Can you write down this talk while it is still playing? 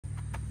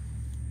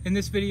In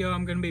this video,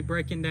 I'm going to be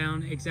breaking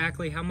down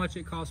exactly how much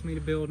it cost me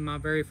to build my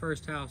very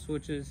first house,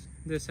 which is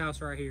this house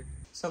right here.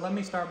 So let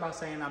me start by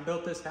saying I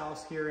built this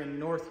house here in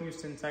North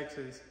Houston,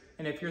 Texas.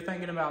 And if you're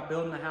thinking about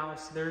building a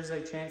house, there's a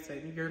chance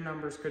that your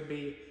numbers could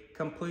be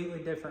completely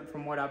different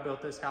from what I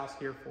built this house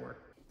here for.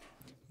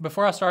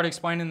 Before I start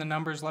explaining the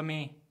numbers, let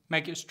me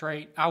make it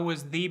straight. I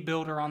was the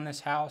builder on this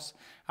house.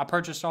 I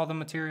purchased all the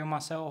material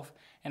myself,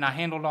 and I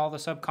handled all the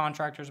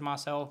subcontractors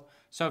myself.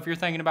 So if you're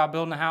thinking about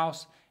building a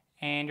house,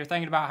 and you're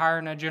thinking about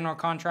hiring a general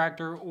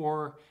contractor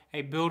or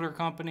a builder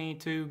company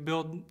to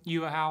build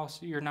you a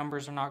house, your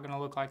numbers are not going to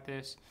look like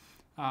this.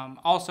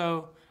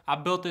 Also, I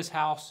built this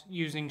house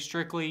using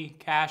strictly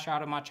cash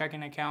out of my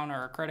checking account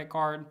or a credit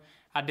card.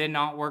 I did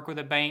not work with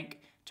a bank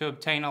to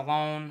obtain a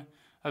loan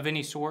of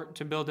any sort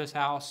to build this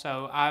house,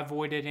 so I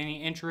avoided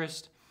any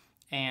interest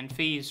and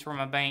fees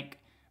from a bank.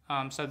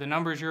 So the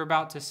numbers you're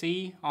about to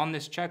see on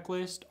this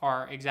checklist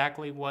are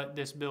exactly what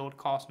this build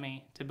cost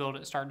me to build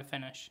it start to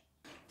finish.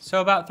 So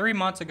about 3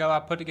 months ago, I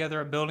put together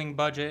a building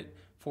budget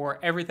for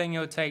everything it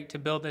would take to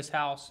build this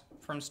house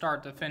from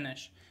start to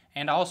finish.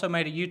 And I also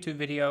made a YouTube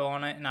video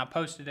on it, and I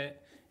posted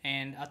it.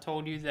 And I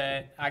told you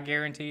that I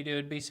guaranteed it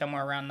would be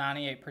somewhere around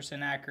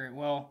 98% accurate.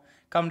 Well,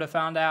 come to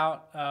find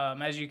out,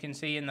 as you can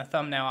see in the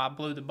thumbnail, I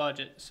blew the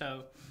budget.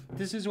 So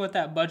this is what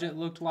that budget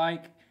looked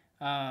like.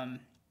 I've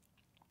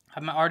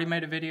already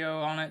made a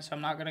video on it, so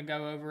I'm not going to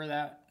go over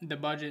the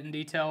budget in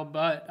detail.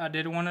 But I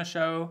did want to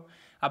show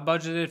I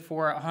budgeted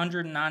for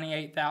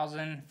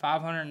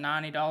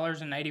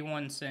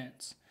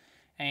 $198,590.81.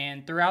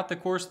 And throughout the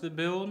course of the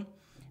build,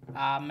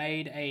 I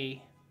made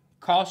a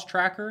cost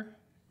tracker.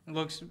 It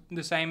looks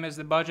the same as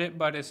the budget,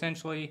 but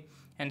essentially,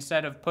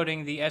 instead of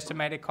putting the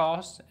estimated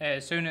cost,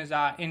 as soon as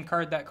I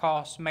incurred that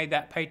cost, made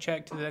that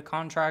paycheck to the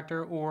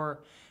contractor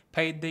or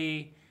paid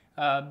the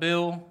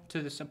bill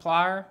to the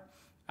supplier,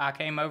 I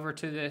came over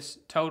to this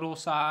total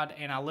side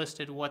and I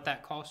listed what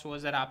that cost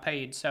was that I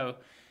paid. So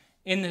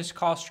in this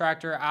cost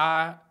tracker,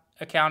 I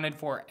accounted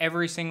for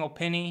every single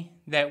penny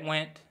that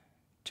went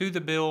to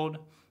the build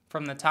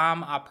from the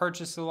time I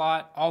purchased the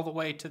lot all the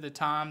way to the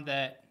time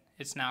that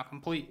it's now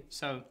complete.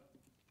 So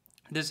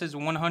this is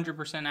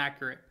 100%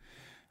 accurate.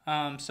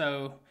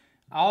 So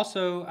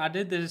I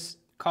did this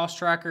cost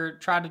tracker,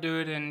 tried to do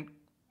it in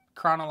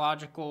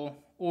chronological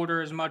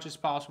order as much as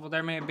possible.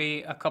 There may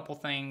be a couple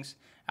things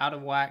out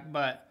of whack,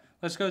 but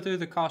let's go through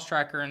the cost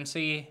tracker and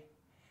see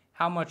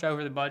how much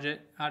over the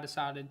budget I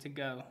decided to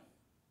go.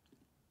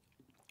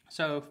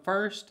 So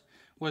first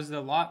was the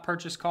lot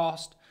purchase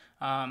cost.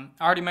 I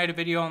already made a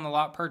video on the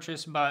lot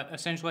purchase, but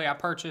essentially I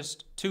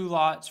purchased 2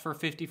 lots for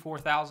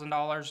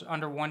 $54,000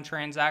 under one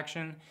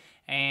transaction,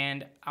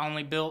 and I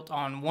only built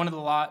on one of the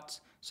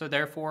lots, so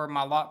therefore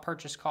my lot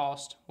purchase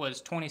cost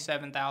was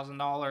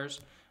 $27,000.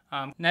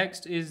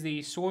 Next is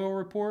the soil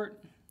report.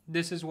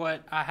 This is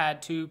what I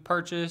had to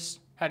purchase.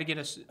 Had to get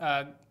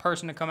a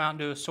person to come out and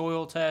do a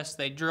soil test.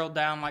 They drilled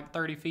down like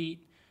 30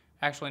 feet.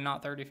 Actually,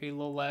 not 30 feet, a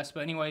little less.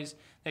 But anyways,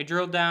 they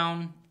drilled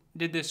down,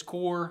 did this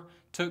core,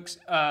 took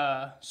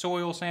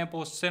soil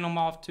samples, sent them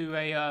off to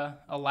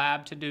a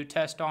lab to do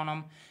test on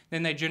them.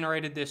 Then they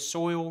generated this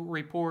soil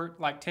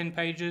report, like 10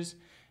 pages.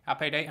 I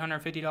paid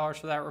 $850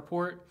 for that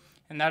report.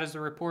 And that is the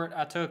report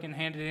I took and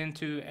handed in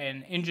to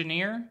an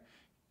engineer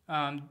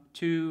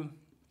to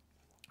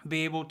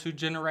be able to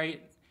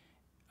generate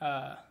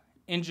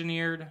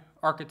engineered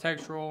and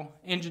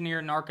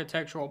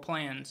architectural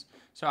plans.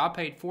 So I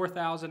paid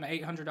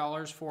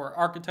 $4,800 for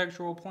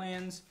architectural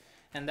plans,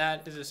 and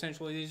that is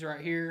essentially these right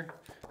here.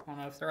 I don't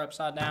know if they're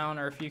upside down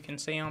or if you can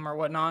see them or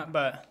whatnot,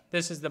 but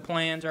this is the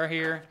plans right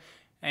here,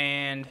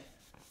 and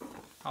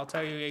I'll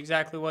tell you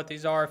exactly what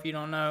these are if you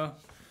don't know.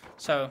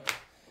 So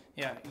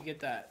yeah, you get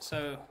that.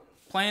 So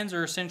plans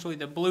are essentially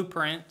the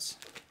blueprints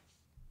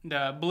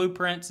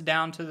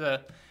down to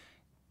the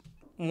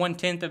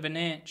 1/10 of an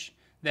inch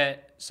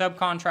that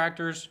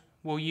subcontractors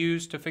will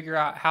use to figure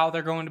out how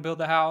they're going to build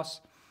the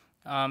house,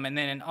 and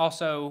then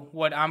also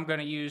what I'm going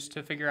to use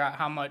to figure out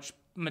how much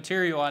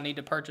material I need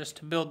to purchase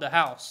to build the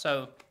house.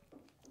 So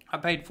I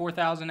paid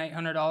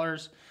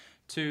 $4,800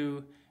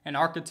 to an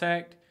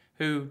architect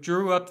who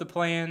drew up the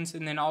plans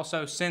and then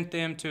also sent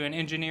them to an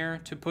engineer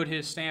to put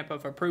his stamp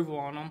of approval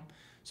on them.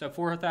 So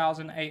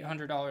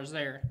 $4,800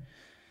 there.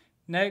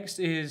 Next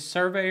is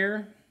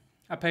surveyor.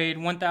 I paid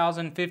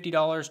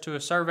 $1,050 to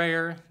a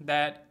surveyor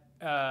that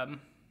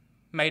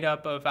made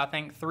up of, I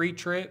think, 3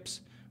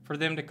 trips for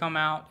them to come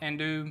out and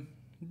do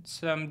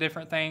some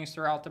different things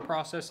throughout the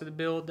process of the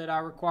build that I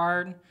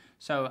required.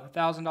 So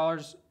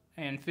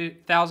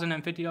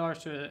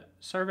 $1,050 to a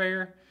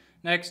surveyor.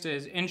 Next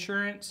is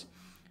insurance.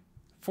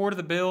 For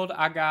the build,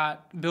 I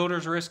got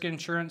builder's risk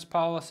insurance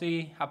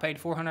policy. I paid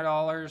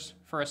 $400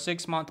 for a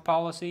 6-month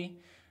policy.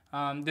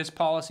 This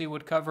policy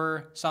would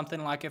cover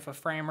something like if a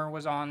framer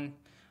was on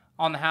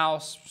the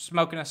house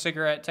smoking a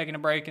cigarette, taking a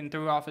break, and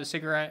threw off his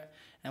cigarette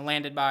and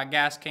landed by a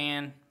gas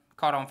can,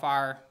 caught on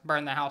fire,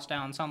 burned the house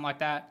down, something like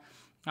that.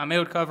 It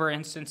would cover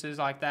instances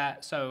like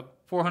that. So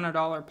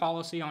 $400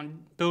 policy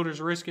on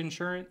builder's risk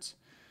insurance.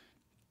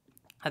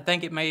 I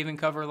think it may even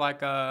cover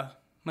like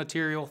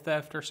material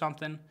theft or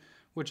something,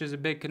 which is a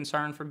big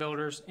concern for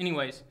builders.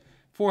 Anyways,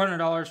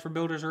 $400 for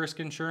builder's risk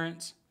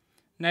insurance.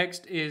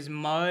 Next is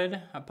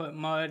MUD. I put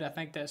MUD. I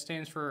think that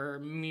stands for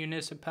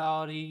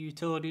Municipality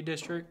Utility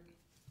District.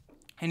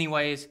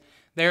 Anyways,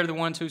 they're the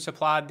ones who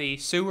supplied the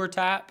sewer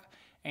tap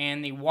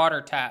and the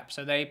water tap.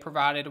 So they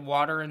provided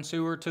water and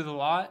sewer to the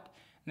lot.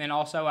 And then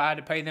also I had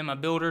to pay them a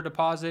builder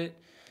deposit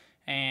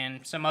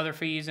and some other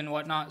fees and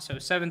whatnot. So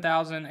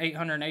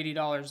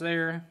 $7,880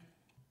 there.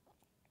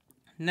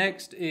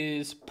 Next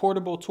is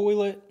portable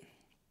toilet.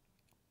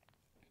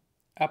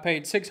 I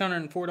paid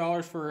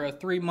 $604 for a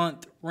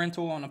 3-month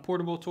rental on a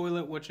portable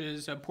toilet, which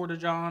is a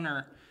porta-john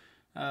or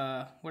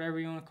whatever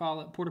you want to call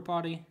it, porta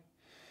potty.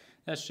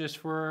 That's just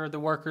for the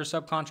workers,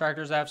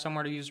 subcontractors that have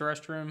somewhere to use the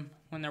restroom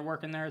when they're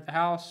working there at the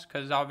house,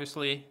 because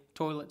obviously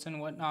toilets and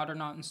whatnot are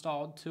not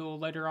installed till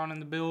later on in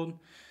the build.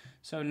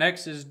 So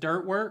next is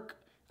dirt work.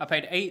 I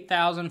paid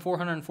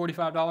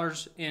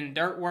 $8,445 in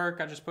dirt work.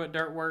 I just put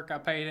dirt work. I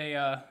paid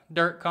a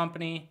dirt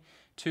company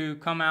to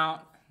come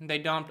out. They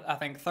dumped, I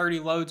think, 30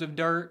 loads of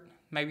dirt,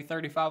 maybe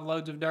 35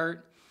 loads of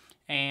dirt,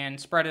 and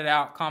spread it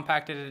out,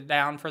 compacted it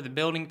down for the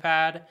building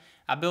pad.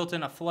 I built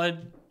in a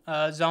flood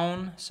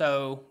zone,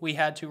 so we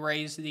had to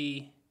raise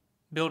the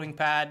building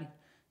pad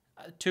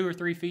 2 or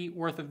 3 feet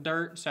worth of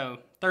dirt. So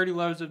 30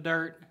 loads of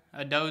dirt,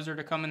 a dozer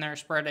to come in there,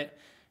 spread it,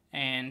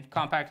 and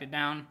compact it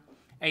down.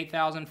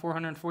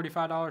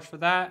 $8,445 for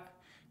that.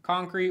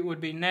 Concrete would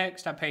be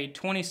next. I paid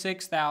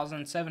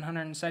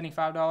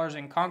 $26,775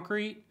 in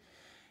concrete,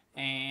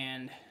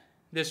 and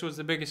this was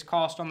the biggest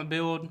cost on the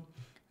build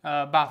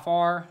by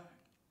far.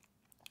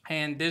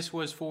 And this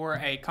was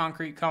for a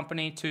concrete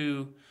company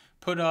to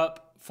put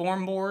up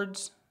form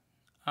boards,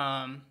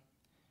 dig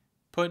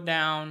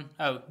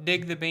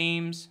the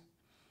beams,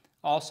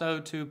 also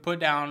to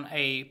put down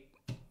a,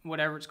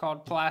 whatever it's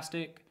called,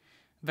 plastic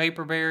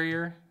vapor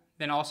barrier,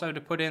 then also to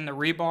put in the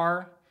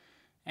rebar,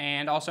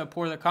 and also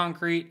pour the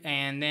concrete,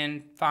 and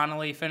then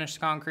finally finish the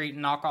concrete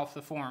and knock off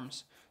the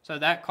forms. So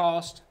that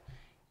cost,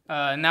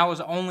 and that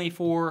was only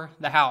for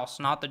the house,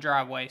 not the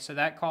driveway. So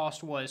that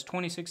cost was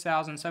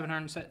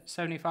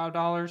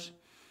 $26,775.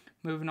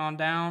 Moving on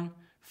down.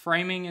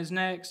 Framing is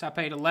next. I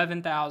paid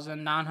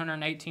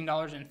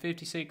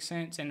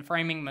 $11,918.56 in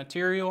framing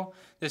material.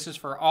 This is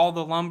for all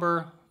the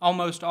lumber,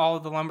 almost all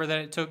of the lumber that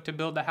it took to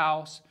build the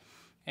house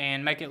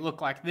and make it look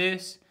like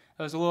this.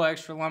 There was a little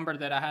extra lumber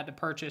that I had to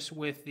purchase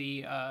with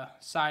the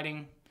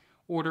siding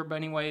order, but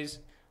anyways,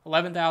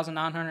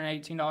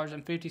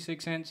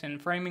 $11,918.56 in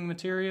framing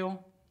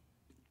material.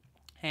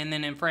 And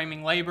then in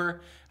framing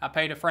labor, I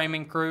paid a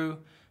framing crew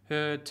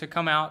to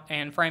come out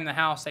and frame the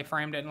house. They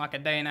framed it in like a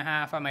day and a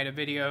half. I made a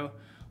video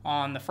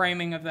on the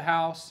framing of the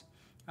house.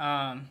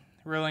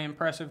 Really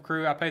impressive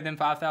crew. I paid them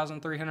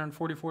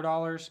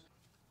 $5,344.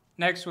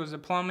 Next was the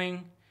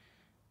plumbing.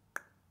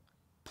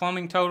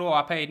 Plumbing total,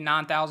 I paid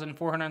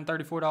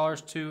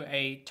 $9,434 to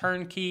a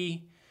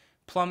turnkey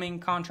plumbing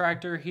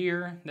contractor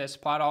here that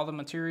supplied all the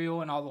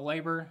material and all the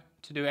labor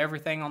to do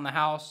everything on the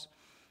house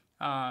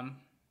on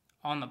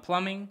the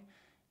plumbing.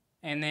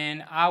 And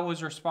then I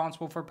was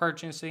responsible for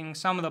purchasing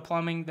some of the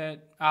plumbing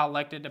that I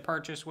elected to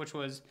purchase, which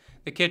was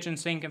the kitchen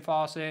sink and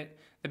faucet,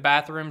 the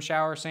bathroom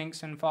shower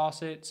sinks and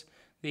faucets,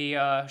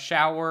 the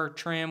shower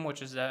trim,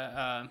 which is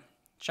a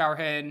shower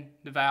head,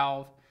 the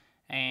valve,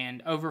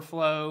 and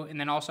overflow. And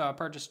then also I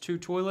purchased 2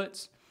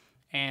 toilets,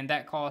 and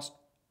that cost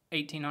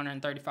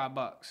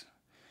 $1,835.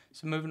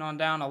 So moving on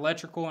down,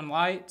 electrical and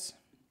lights.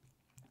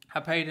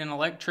 I paid an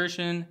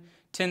electrician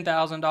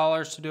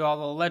 $10,000 to do all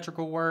the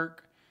electrical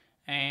work,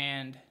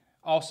 and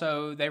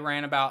also they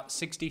ran about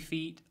 60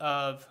 feet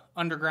of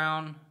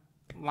underground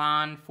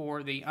line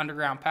for the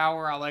underground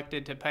power. I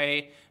elected to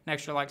pay an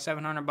extra like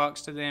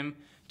 $700 to them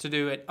to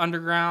do it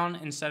underground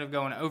instead of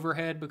going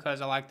overhead, because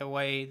I like the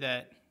way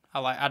that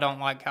I don't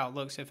like how it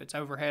looks if it's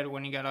overhead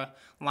when you got a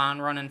line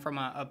running from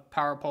a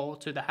power pole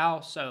to the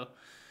house. So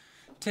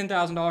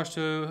 $10,000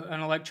 to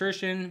an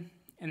electrician.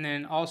 And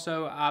then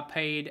also I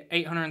paid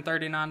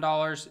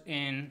 $839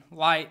 in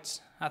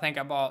lights. I think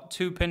I bought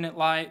 2 pendant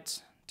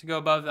lights to go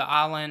above the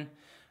island,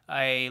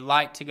 a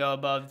light to go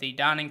above the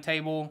dining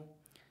table,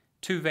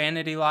 2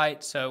 vanity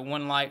lights, so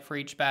 1 light for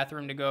each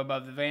bathroom to go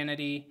above the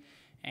vanity,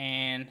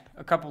 and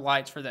a couple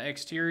lights for the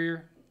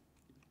exterior.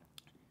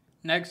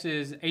 Next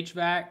is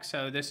HVAC,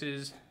 so this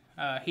is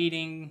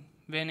heating,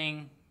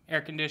 venting, air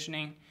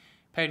conditioning.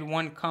 Paid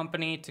 1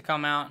 company to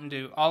come out and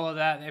do all of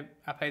that.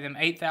 I paid them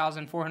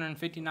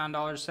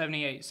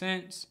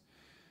 $8,459.78.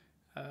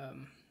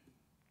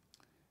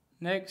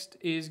 Next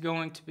is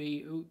going to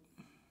be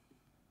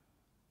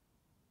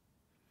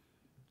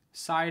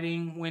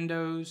siding,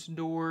 windows,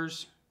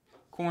 doors,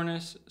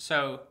 cornice.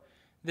 So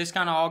this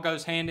kind of all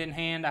goes hand in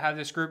hand. I have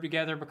this group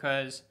together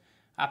because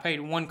I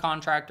paid 1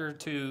 contractor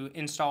to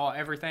install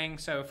everything.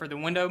 So for the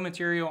window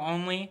material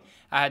only,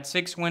 I had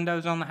 6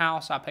 windows on the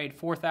house. I paid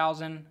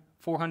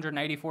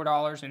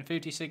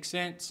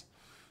 $4,484.56.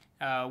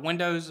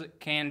 Windows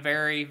can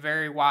vary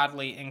very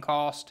widely in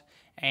cost,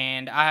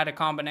 and I had a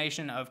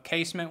combination of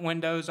casement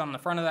windows on the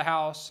front of the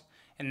house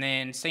And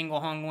then single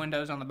hung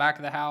windows on the back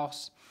of the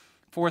house,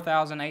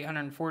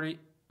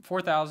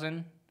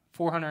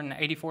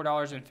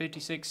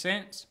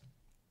 $4,484.56.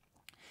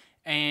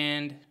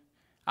 And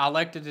I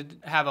elected to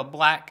have a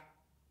black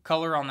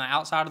color on the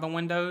outside of the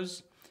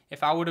windows.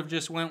 If I would have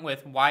just went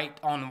with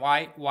white on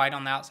white, white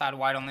on the outside,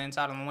 white on the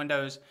inside of the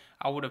windows,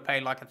 I would have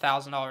paid like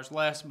 $1,000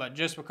 less. But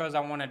just because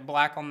I wanted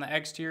black on the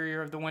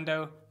exterior of the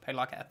window, paid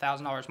like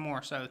 $1,000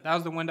 more. So that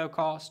was the window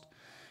cost.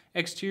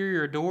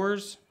 Exterior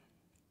doors,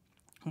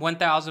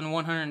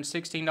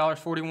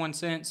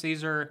 $1,116.41.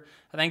 These are,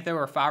 I think they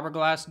were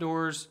fiberglass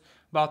doors.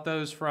 Bought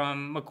those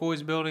from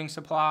McCoy's Building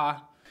Supply.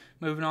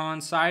 Moving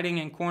on, siding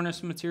and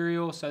cornice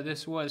material. So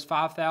this was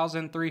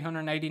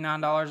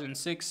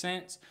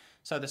 $5,389.06.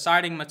 So the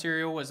siding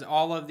material was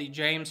all of the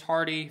James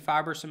Hardie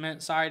fiber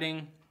cement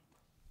siding.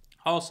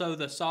 Also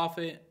the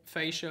soffit,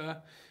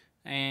 fascia,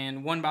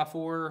 and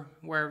 1x4,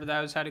 wherever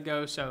those had to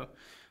go. So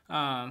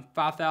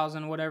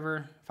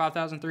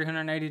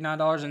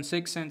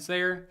 $5,389.06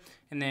 there.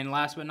 And then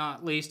last but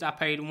not least, I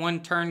paid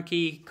one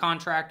turnkey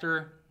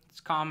contractor.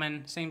 It's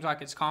common, seems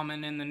like it's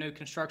common in the new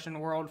construction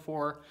world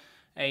for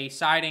a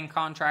siding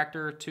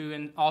contractor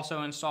to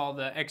also install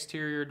the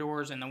exterior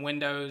doors and the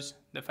windows,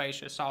 the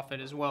fascia,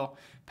 soffit as well.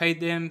 Paid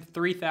them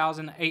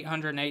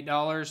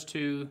 $3,808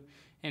 to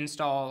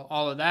install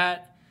all of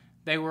that.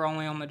 They were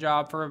only on the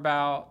job for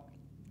about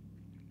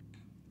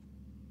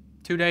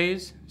 2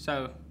 days,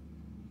 so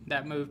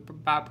that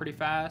moved by pretty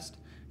fast.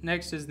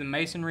 Next is the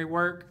masonry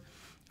work.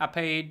 I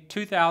paid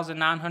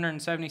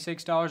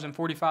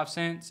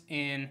 $2,976.45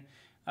 in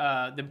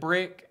the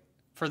brick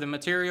for the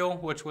material,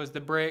 which was the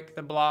brick,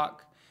 the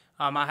block.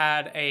 I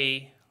had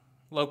a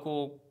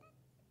local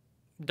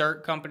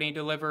dirt company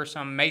deliver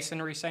some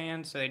masonry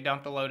sand, so they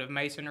dumped a load of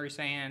masonry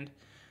sand.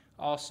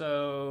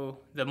 Also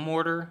the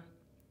mortar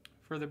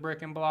for the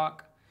brick and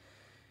block.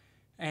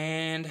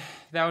 And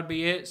that would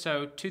be it.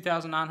 So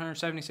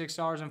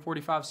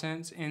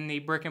 $2,976.45 in the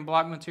brick and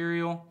block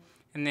material.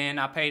 And then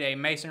I paid a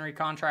masonry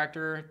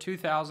contractor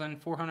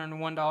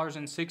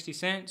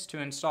 $2,401.60 to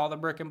install the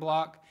brick and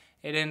block.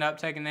 It ended up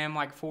taking them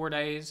like 4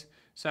 days.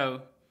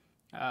 So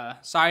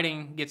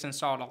siding gets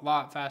installed a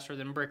lot faster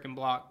than brick and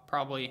block,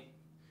 probably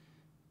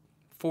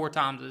 4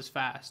 times as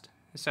fast.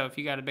 So if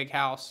you got a big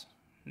house,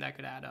 that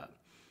could add up.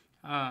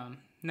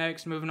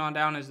 Next, moving on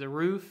down, is the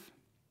roof.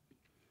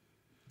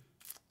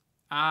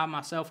 I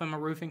myself am a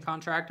roofing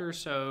contractor,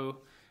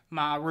 so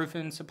my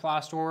roofing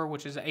supply store,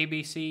 which is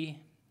ABC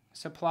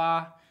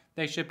Supply,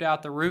 they shipped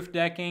out the roof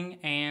decking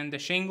and the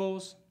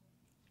shingles,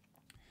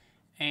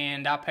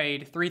 and I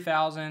paid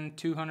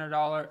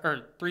 $3,200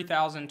 or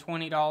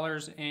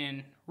 $3,020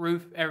 in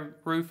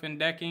roof and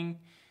decking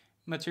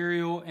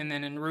material, and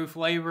then in roof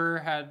labor,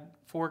 had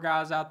 4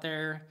 guys out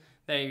there.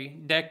 They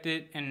decked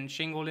it and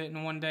shingled it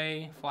in one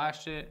day,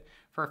 flashed it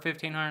for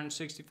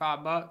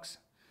 $1,565.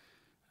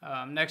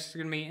 Next is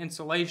going to be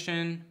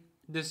insulation.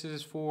 This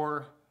is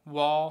for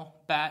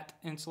wall bat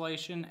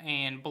insulation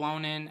and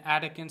blown-in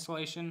attic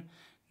insulation,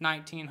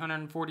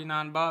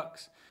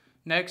 $1,949.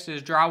 Next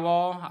is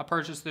drywall. I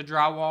purchased the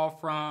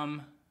drywall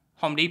from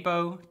Home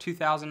Depot,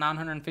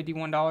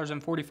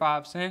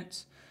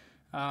 $2,951.45.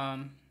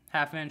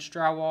 Half-inch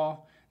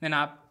drywall. Then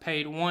I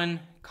paid one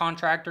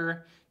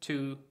contractor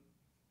to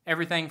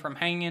everything from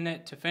hanging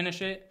it to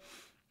finishing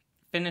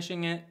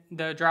it,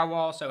 the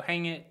drywall, so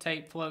hang it,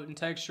 tape, float, and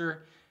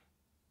texture,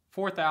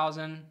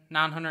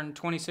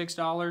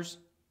 $4,926.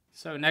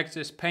 So next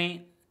is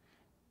paint.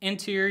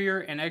 Interior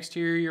and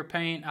exterior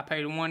paint, I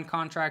paid one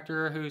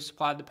contractor who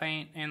supplied the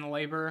paint and the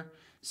labor,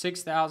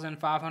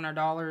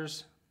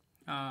 $6,500.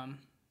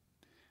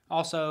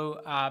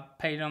 Also, I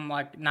paid them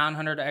like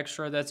 $900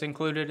 extra. That's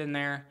included in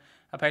there.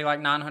 I paid like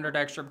 $900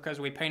 extra because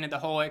we painted the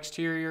whole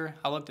exterior.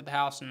 I looked at the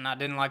house and I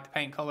didn't like the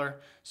paint color,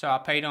 so I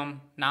paid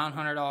them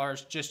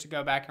 $900 just to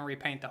go back and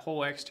repaint the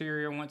whole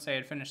exterior once they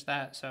had finished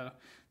that. So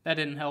that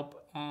didn't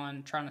help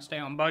on trying to stay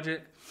on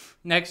budget.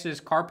 Next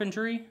is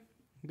carpentry.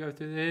 Go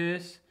through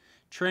this.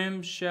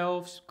 Trims,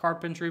 shelves,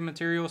 carpentry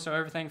material, so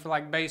everything for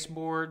like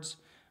baseboards,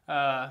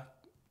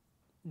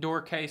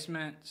 door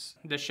casements,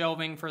 the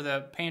shelving for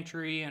the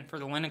pantry and for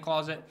the linen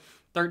closet,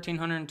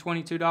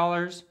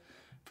 $1,322.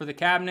 For the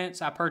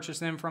cabinets, I purchased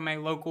them from a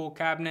local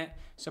cabinet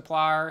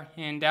supplier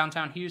in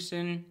downtown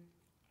Houston.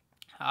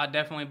 I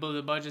definitely blew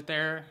the budget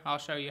there. I'll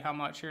show you how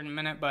much here in a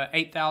minute, but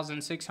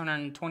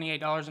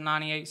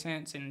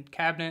 $8,628.98 in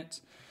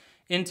cabinets.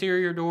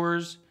 Interior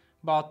doors,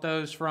 bought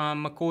those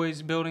from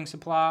McCoy's Building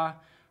Supply,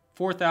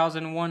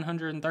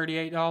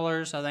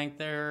 $4,138. I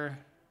think I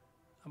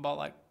bought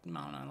like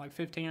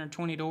 15 or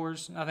 20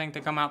 doors. I think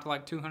they come out to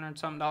like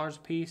 $200-something a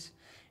piece.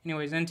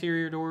 Anyways,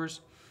 interior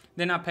doors.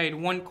 Then I paid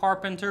one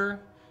carpenter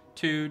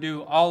to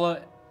do all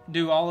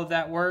of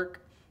that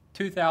work,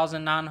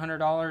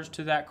 $2,900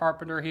 to that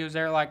carpenter. He was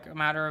there like a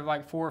matter of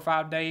like 4 or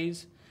 5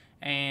 days,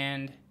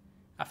 and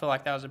I feel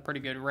like that was a pretty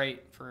good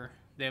rate for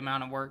the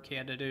amount of work he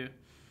had to do.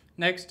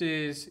 Next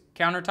is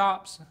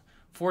countertops,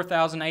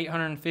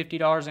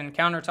 $4,850 in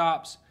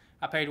countertops.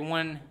 I paid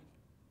one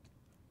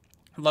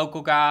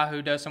local guy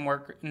who does some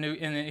work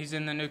he's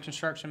in the new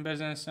construction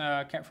business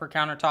for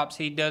countertops.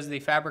 He does the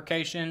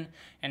fabrication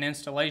and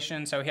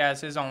installation, so he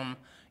has his own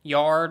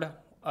yard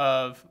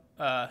of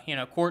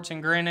quartz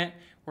and granite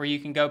where you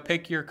can go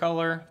pick your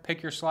color,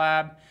 pick your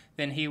slab,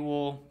 then he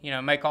will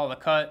make all the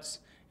cuts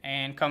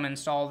and come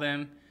install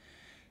them.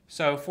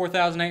 So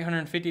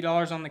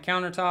 $4,850 on the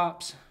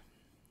countertops,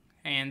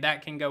 and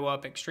that can go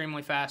up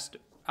extremely fast.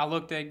 I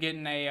looked at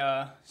getting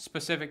a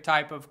specific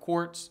type of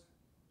quartz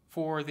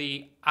for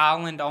the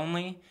island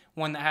only,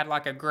 one that had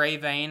like a gray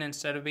vein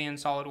instead of being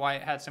solid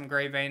white. It had some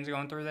gray veins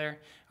going through there.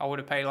 I would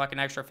have paid like an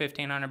extra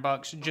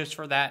 $1,500 just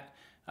for that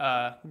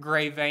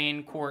gray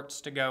vein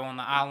quartz to go on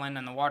the island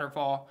and the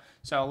waterfall.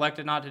 So I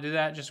elected not to do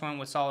that, just went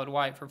with solid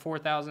white for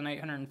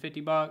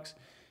 $4,850.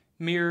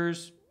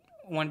 Mirrors,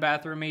 one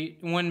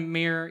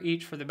mirror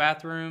each for the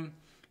bathroom,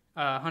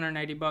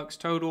 $180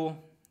 total.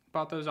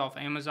 Bought those off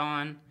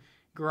Amazon.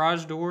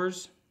 Garage door,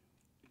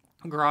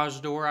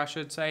 I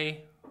should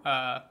say.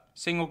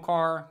 Single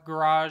car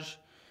garage,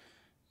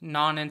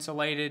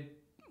 non-insulated,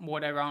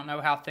 whatever, I don't know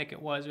how thick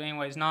it was, but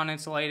anyways,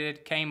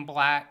 non-insulated, came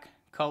black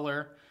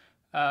color.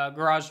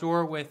 Garage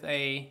door with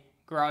a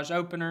garage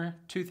opener,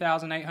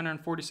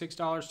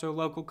 $2,846 to a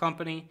local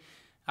company.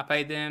 I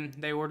paid them.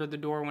 They ordered the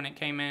door when it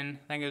came in.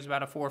 I think it was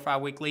about a 4 or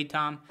 5 week lead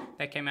time.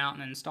 They came out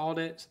and installed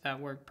it, so that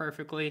worked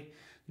perfectly.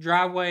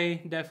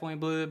 Driveway, definitely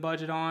blew the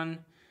budget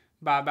on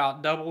by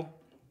about double,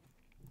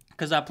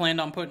 because I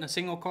planned on putting a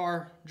single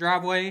car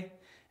driveway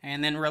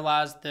and then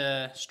realized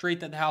the street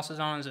that the house is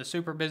on is a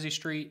super busy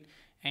street,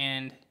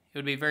 and it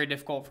would be very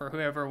difficult for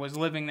whoever was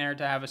living there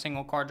to have a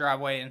single car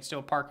driveway and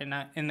still park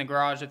in the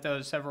garage if there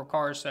was several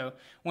cars. So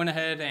went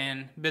ahead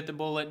and bit the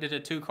bullet, did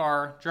a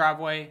 2-car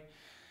driveway,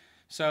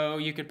 so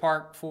you could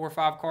park 4 or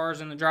 5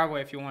 cars in the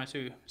driveway if you wanted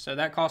to. So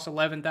that cost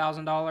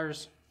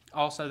 $11,000.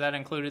 Also, that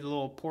included a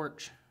little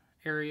porch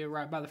area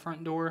right by the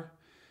front door.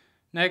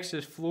 Next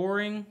is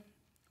flooring.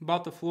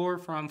 Bought the floor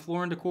from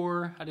Floor &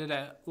 Decor. I did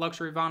a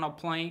luxury vinyl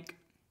plank.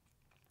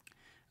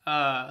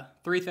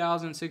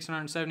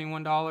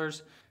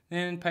 $3,671.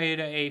 Then paid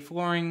a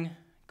flooring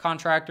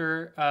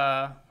contractor.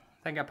 I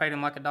think I paid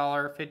him like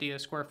 $1.50 a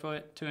square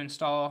foot to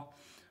install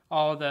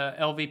all the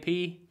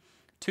LVP.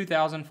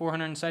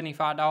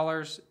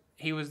 $2,475.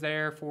 He was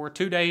there for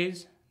 2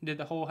 days. Did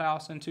the whole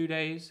house in 2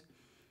 days.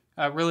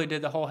 Really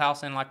did the whole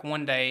house in like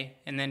 1 day,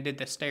 and then did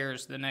the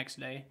stairs the next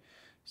day.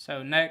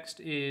 So next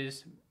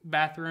is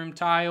bathroom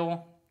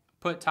tile.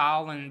 Put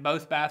tile in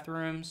both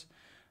bathrooms.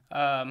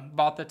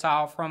 Bought the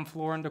tile from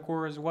Floor &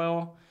 Decor as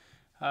well.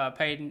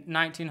 Paid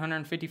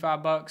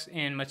 $1,955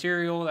 in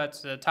material.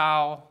 That's the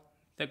tile,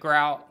 the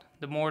grout,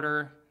 the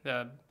mortar,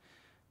 the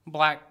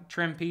black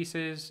trim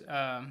pieces.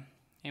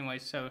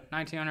 Anyways, so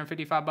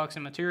 $1,955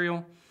 in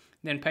material.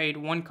 Then paid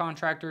one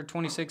contractor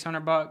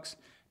 $2,600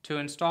 to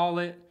install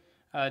it.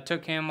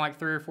 Took him like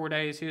 3 or 4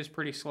 days. He was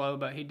pretty slow,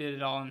 but he did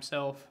it all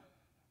himself.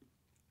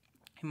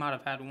 He might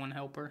have had one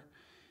helper,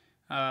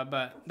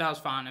 but that was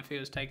fine if he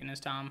was taking his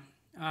time.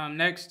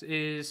 Next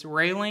is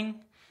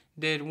railing.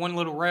 Did one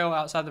little rail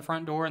outside the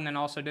front door, and then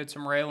also did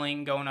some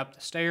railing going up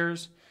the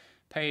stairs.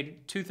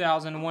 Paid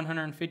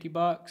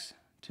 $2,150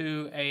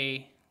 to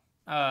a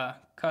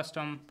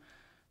custom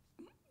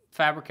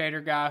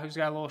fabricator guy who's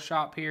got a little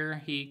shop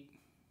here. He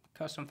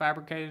custom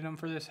fabricated them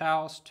for this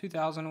house.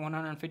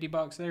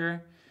 $2,150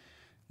 there.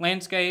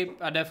 Landscape,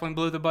 I definitely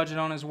blew the budget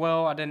on as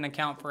well. I didn't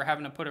account for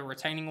having to put a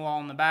retaining wall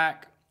in the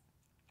back.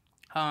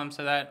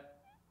 So that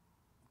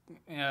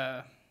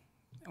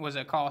was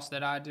a cost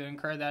that I had to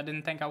incur that I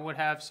didn't think I would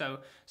have. So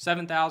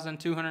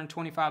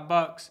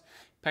 $7,225.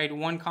 Paid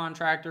one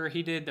contractor.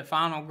 He did the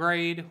final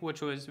grade,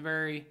 which was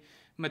very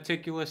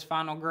meticulous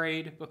final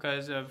grade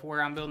because of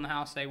where I'm building the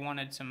house. They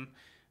wanted some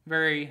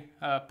very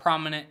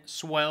prominent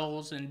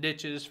swells and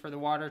ditches for the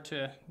water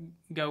to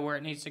go where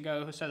it needs to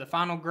go. So the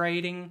final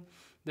grading,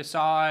 the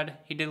sod,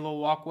 he did a little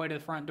walkway to the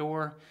front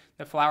door,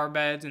 the flower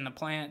beds and the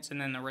plants,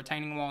 and then the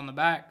retaining wall in the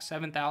back,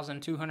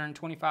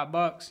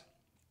 $7,225.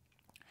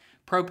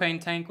 Propane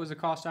tank was a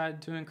cost I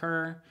had to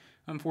incur.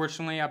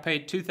 Unfortunately, I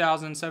paid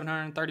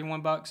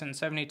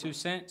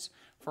 $2,731.72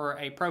 for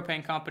a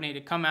propane company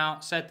to come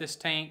out, set this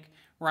tank,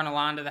 run a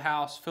line to the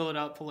house, fill it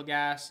up full of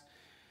gas.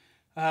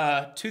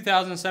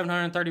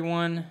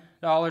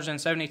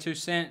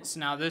 $2,731.72.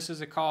 Now, this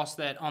is a cost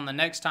that on the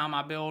next time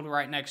I build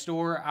right next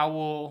door, I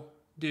will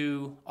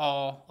do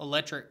all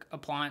electric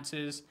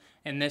appliances.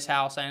 In this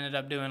house, I ended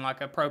up doing like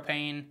a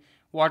propane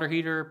water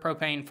heater,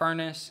 propane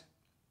furnace,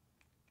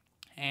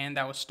 and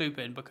that was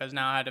stupid because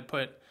now I had to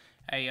put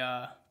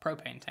a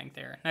propane tank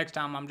there. Next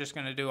time, I'm just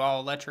going to do all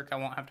electric. I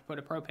won't have to put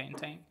a propane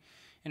tank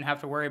and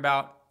have to worry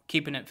about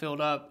keeping it filled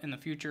up in the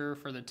future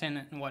for the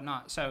tenant and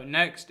whatnot. So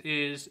next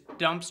is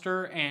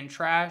dumpster and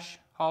trash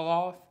haul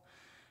off.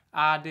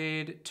 I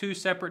did 2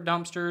 separate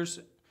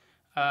dumpsters.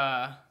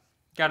 Got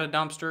a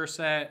dumpster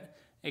set.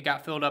 It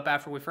got filled up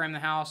after we framed the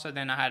house, so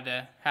then I had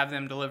to have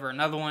them deliver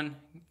another one.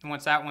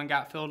 Once that one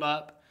got filled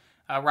up,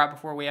 right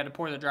before we had to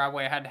pour the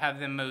driveway, I had to have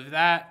them move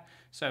that.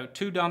 So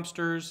 2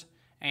 dumpsters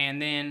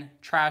and then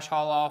trash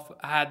haul off.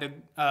 I had the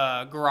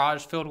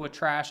garage filled with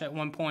trash at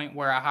one point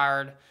where I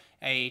hired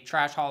a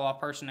trash haul off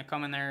person to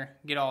come in there,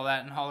 get all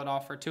that, and haul it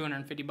off for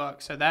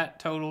 $250. So that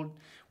totaled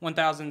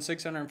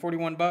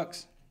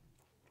 $1,641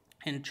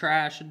 in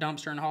trash,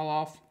 dumpster, and haul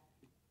off.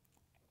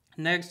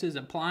 Next is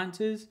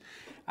appliances.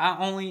 I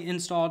only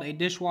installed a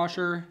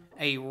dishwasher,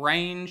 a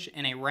range,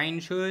 and a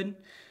range hood.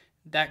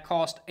 That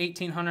cost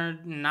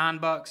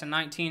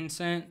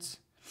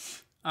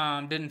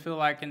 $1,809.19. Didn't feel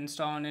like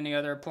installing any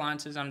other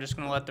appliances. I'm just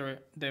going to let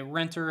the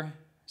renter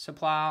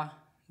supply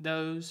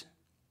those.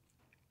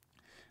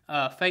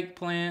 Fake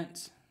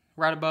plants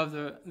right above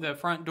the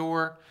front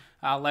door.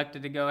 I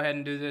elected to go ahead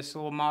and do this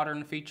little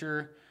modern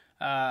feature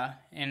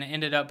and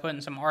ended up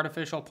putting some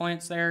artificial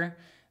plants there.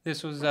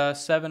 This was a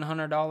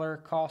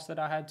 $700 cost that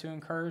I had to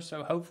incur,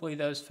 so hopefully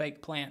those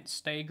fake plants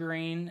stay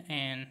green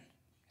and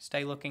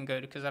stay looking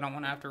good because I don't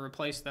want to have to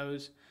replace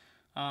those.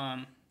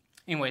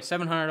 Anyway,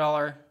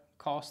 $700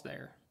 cost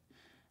there.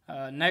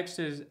 Next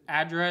is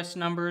address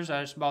numbers.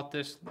 I just bought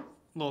this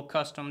little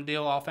custom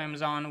deal off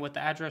Amazon with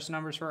the address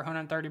numbers for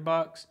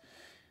 $130.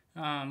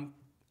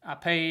 I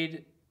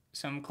paid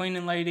some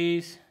cleaning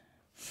ladies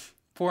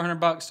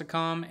 $400 to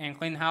come and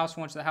clean the house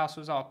once the house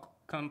was all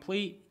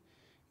complete.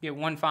 Get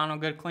one final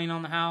good clean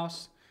on the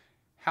house.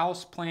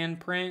 House plan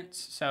prints,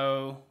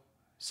 so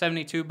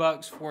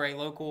 $72 for a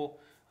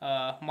local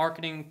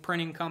marketing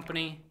printing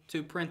company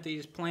to print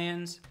these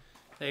plans.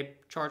 They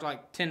charge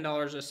like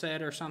 $10 a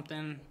set or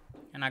something,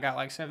 and I got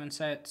like 7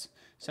 sets,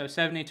 so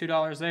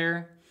 $72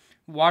 there.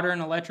 Water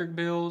and electric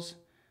bills,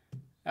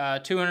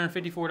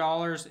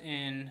 $254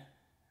 in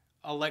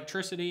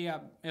electricity.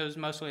 It was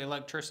mostly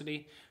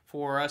electricity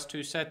for us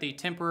to set the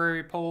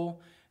temporary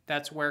pole.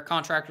 That's where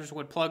contractors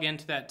would plug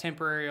into that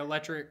temporary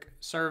electric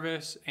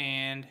service,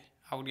 and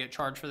I would get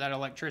charged for that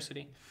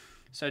electricity.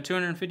 So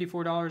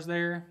 $254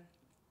 there.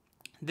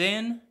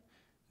 Then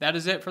that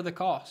is it for the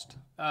cost.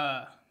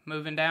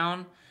 Moving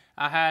down,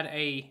 I had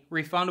a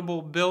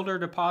refundable builder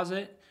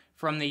deposit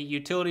from the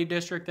utility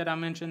district that I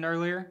mentioned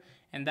earlier,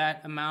 and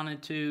that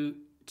amounted to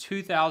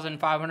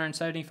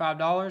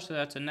 $2,575, so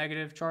that's a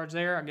negative charge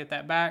there. I get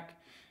that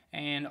back.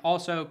 And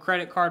also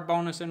credit card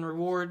bonus and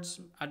rewards.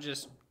 I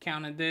just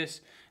counted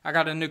this. I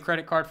got a new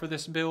credit card for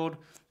this build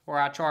where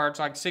I charged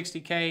like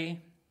 $60K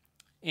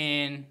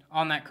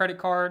on that credit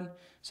card.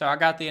 So I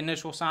got the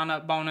initial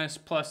sign-up bonus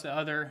plus the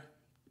other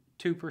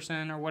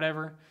 2% or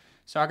whatever.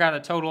 So I got a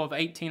total of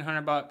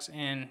 $1,800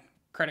 in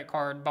credit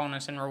card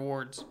bonus and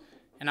rewards.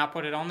 And I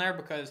put it on there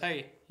because,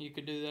 hey, you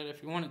could do that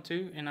if you wanted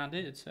to, and I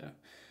did.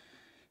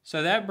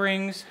 So that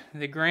brings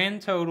the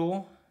grand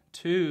total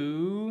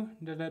to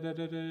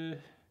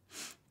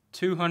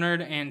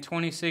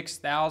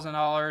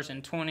 $226,000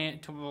 and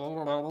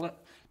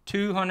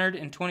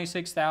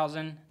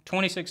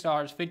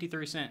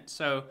 $226,026.53.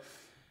 So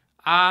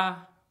I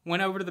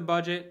went over to the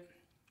budget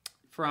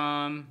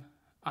from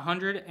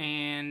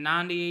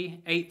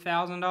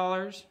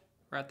 $198,000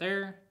 right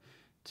there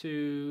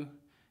to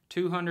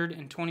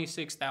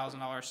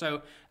 $226,000.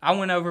 So I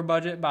went over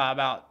budget by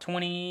about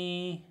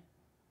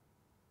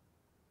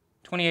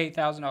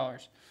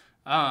 $28,000.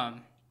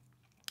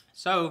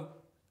 So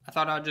I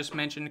thought I'd just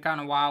mention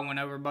kind of why I went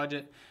over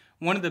budget.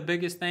 One of the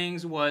biggest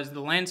things was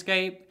the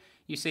landscape.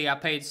 You see, I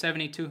paid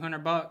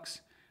 $7,200.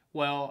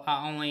 Well,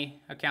 I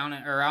only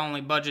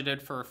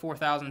budgeted for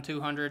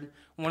 $4,200.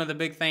 One of the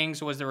big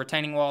things was the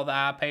retaining wall that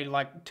I paid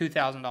like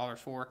 $2,000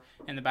 for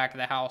in the back of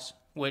the house,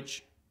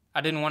 which I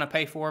didn't want to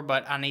pay for,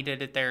 but I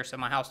needed it there so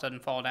my house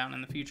doesn't fall down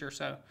in the future.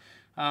 So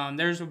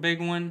there's a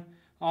big one.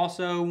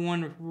 Also,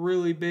 one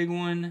really big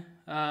one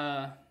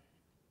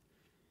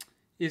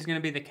is going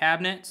to be the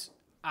cabinets.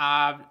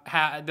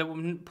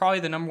 Probably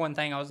the number one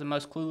thing I was the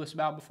most clueless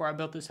about before I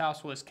built this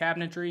house was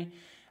cabinetry.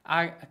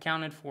 I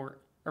accounted for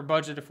or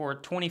budgeted for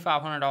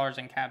 $2,500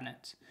 in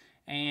cabinets,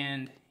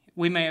 and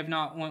we may have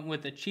not went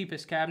with the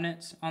cheapest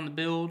cabinets on the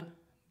build,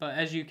 but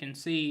as you can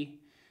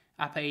see,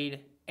 I paid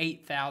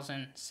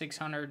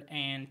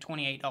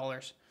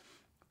 $8,628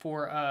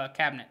 for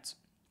cabinets.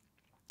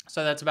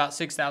 So that's about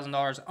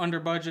 $6,000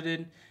 under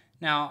budgeted.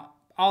 Now,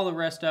 all the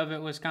rest of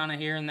it was kind of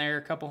here and there,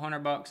 a couple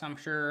 $100, I'm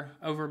sure,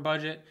 over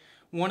budget.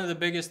 One of the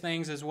biggest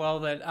things as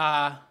well that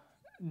I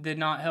did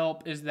not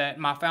help is that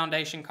my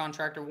foundation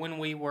contractor, when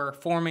we were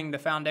forming the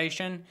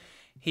foundation,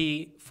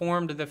 he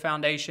formed the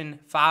foundation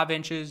 5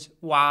 inches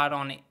wide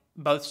on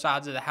both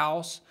sides of the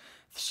house.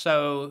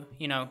 So,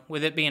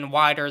 with it being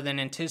wider than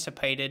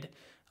anticipated,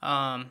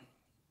 I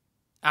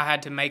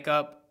had to make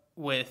up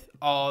with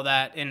all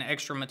that in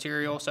extra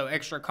material. So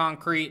extra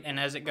concrete, and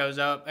as it goes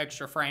up,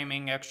 extra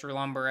framing, extra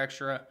lumber,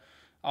 extra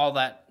all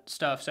that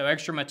stuff. So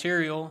extra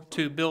material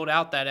to build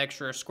out that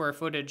extra square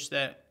footage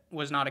that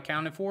was not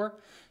accounted for.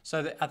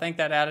 So I think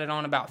that added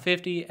on about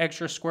 50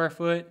 extra square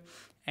foot,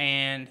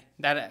 and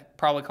that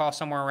probably cost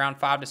somewhere around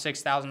 $5,000 to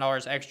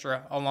 $6,000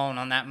 extra alone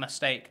on that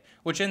mistake,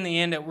 which in the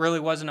end it really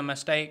wasn't a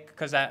mistake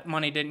because that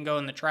money didn't go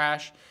in the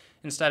trash.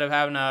 Instead of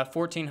having a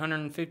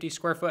 1,450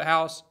 square foot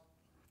house,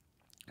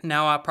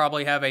 now I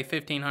probably have a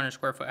 1,500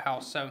 square foot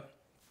house. So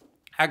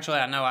Actually,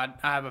 I know I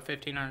have a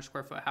 1,500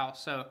 square foot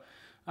house. So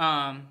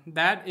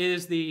that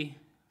is the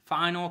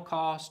final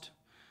cost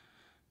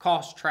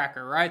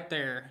tracker right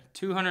there.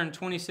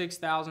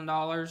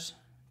 $226,000.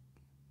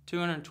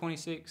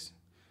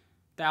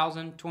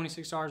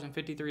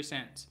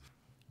 $226,026.53.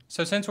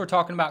 So since we're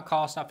talking about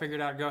cost, I figured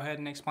I'd go ahead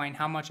and explain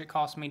how much it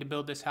cost me to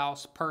build this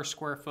house per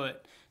square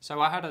foot. So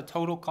I had a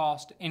total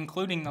cost,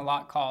 including the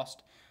lot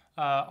cost,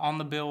 on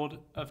the build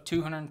of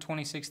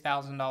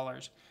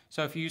 $226,000.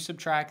 So if you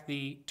subtract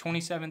the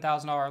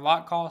 $27,000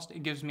 lot cost,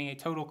 it gives me a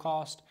total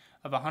cost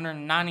of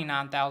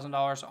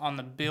 $199,000 on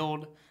the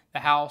build, the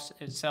house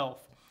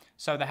itself.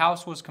 So the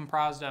house was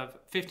comprised of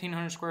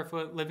 1,500 square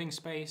foot living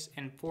space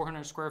and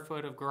 400 square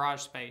foot of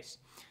garage space.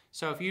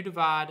 So if you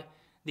divide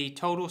the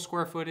total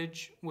square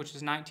footage, which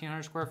is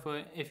 1,900 square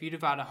foot, if you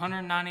divide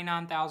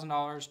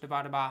 $199,000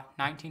 divided by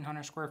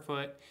 1,900 square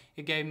foot,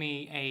 it gave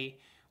me a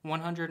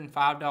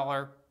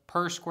 $105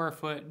 per square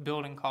foot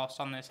building cost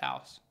on this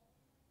house.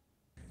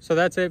 So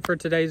that's it for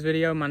today's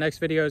video. My next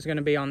video is going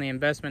to be on the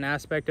investment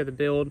aspect of the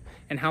build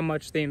and how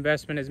much the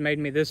investment has made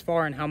me this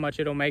far and how much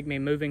it'll make me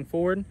moving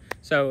forward.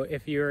 So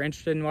if you're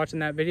interested in watching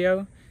that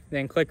video,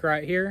 then click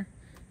right here.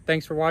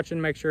 Thanks for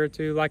watching. Make sure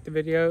to like the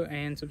video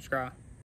and subscribe.